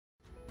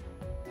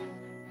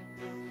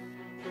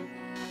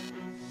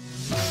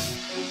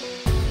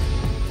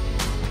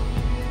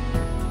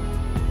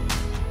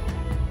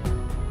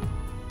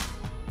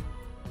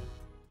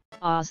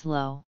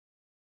Oslo.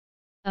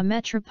 A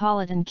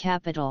metropolitan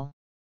capital.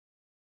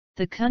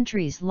 The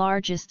country's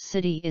largest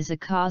city is a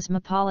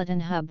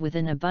cosmopolitan hub with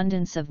an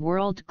abundance of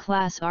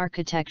world-class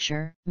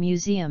architecture,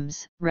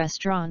 museums,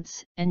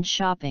 restaurants, and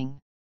shopping.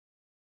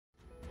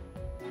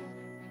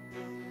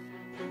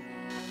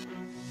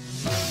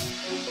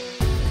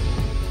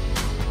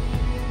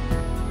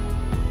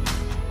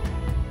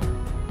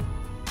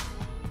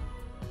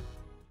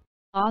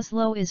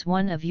 Oslo is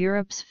one of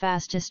Europe's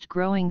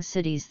fastest-growing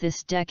cities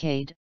this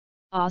decade.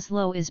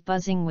 Oslo is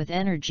buzzing with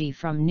energy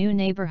from new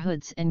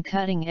neighborhoods and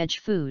cutting-edge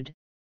food,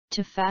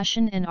 to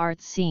fashion and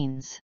art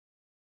scenes.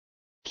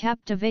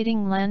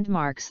 Captivating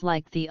landmarks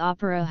like the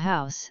Opera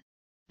House,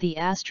 the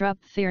Astrup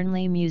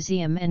Fearnley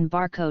Museum and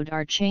Barcode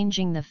are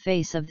changing the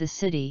face of the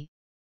city,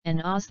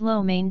 and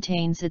Oslo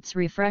maintains its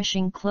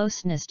refreshing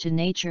closeness to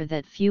nature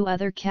that few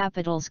other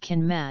capitals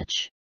can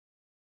match.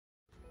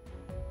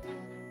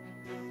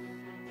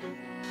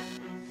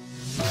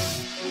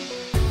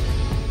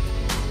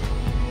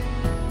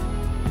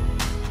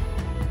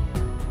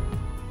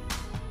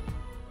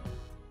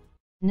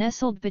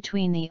 Nestled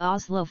between the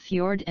Oslo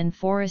Fjord and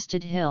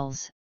forested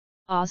hills,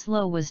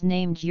 Oslo was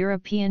named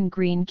European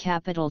Green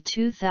Capital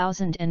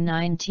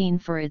 2019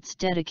 for its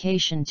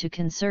dedication to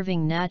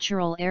conserving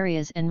natural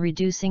areas and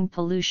reducing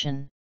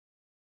pollution.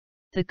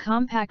 The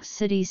compact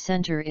city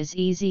centre is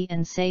easy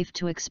and safe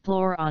to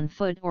explore on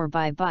foot or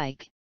by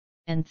bike,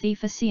 and the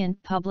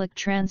efficient public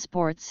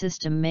transport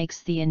system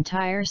makes the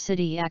entire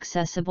city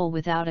accessible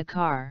without a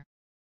car.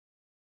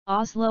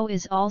 Oslo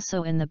is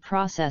also in the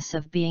process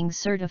of being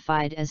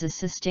certified as a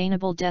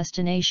sustainable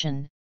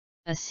destination,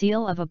 a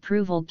seal of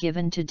approval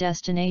given to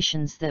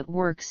destinations that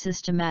work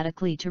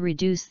systematically to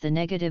reduce the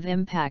negative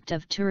impact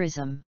of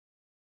tourism.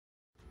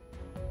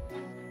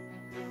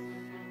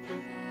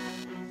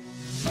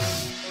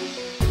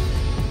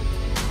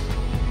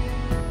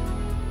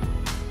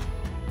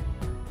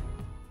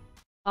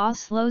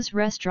 Oslo's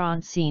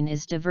restaurant scene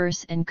is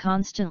diverse and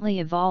constantly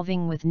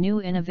evolving with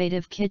new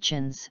innovative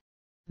kitchens,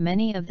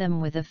 many of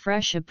them with a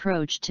fresh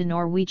approach to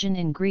Norwegian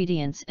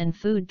ingredients and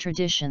food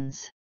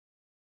traditions.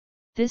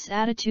 This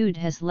attitude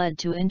has led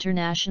to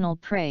international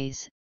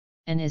praise,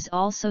 and is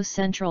also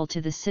central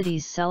to the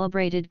city's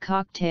celebrated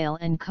cocktail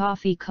and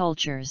coffee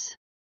cultures.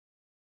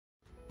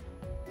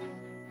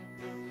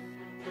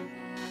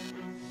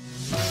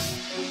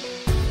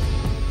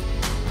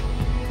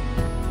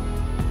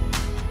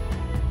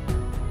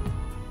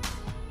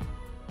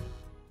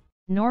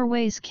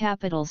 Norway's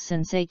capital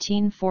since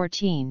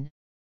 1814,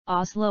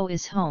 Oslo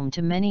is home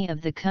to many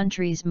of the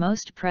country's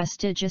most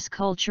prestigious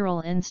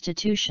cultural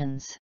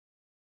institutions.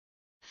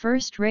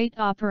 First-rate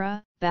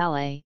opera,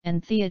 ballet,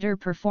 and theatre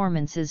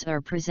performances are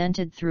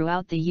presented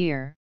throughout the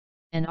year,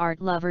 and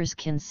art lovers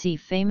can see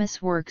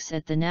famous works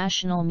at the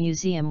National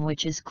Museum,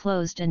 which is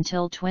closed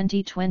until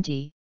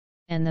 2020,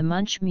 and the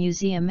Munch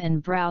Museum,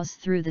 and browse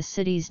through the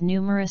city's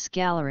numerous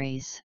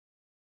galleries.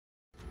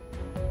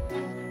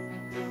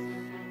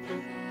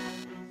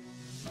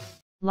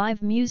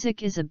 Live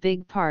music is a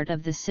big part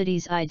of the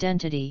city's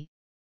identity,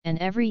 and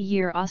every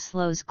year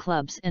Oslo's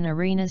clubs and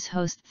arenas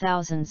host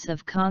thousands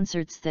of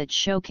concerts that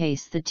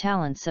showcase the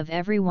talents of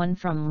everyone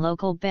from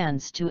local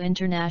bands to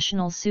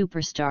international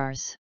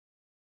superstars.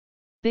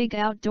 Big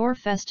outdoor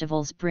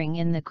festivals bring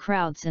in the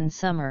crowds in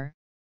summer,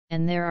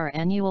 and there are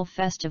annual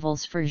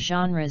festivals for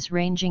genres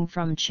ranging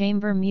from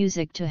chamber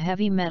music to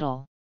heavy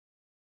metal.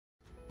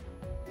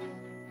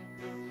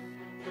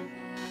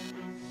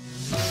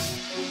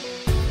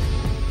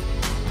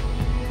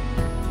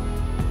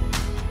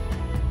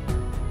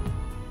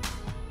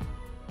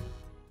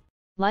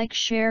 Like,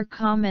 share,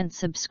 comment,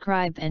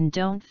 subscribe, and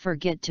don't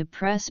forget to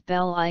press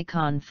bell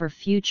icon for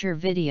future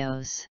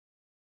videos.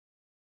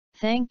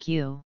 Thank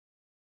you.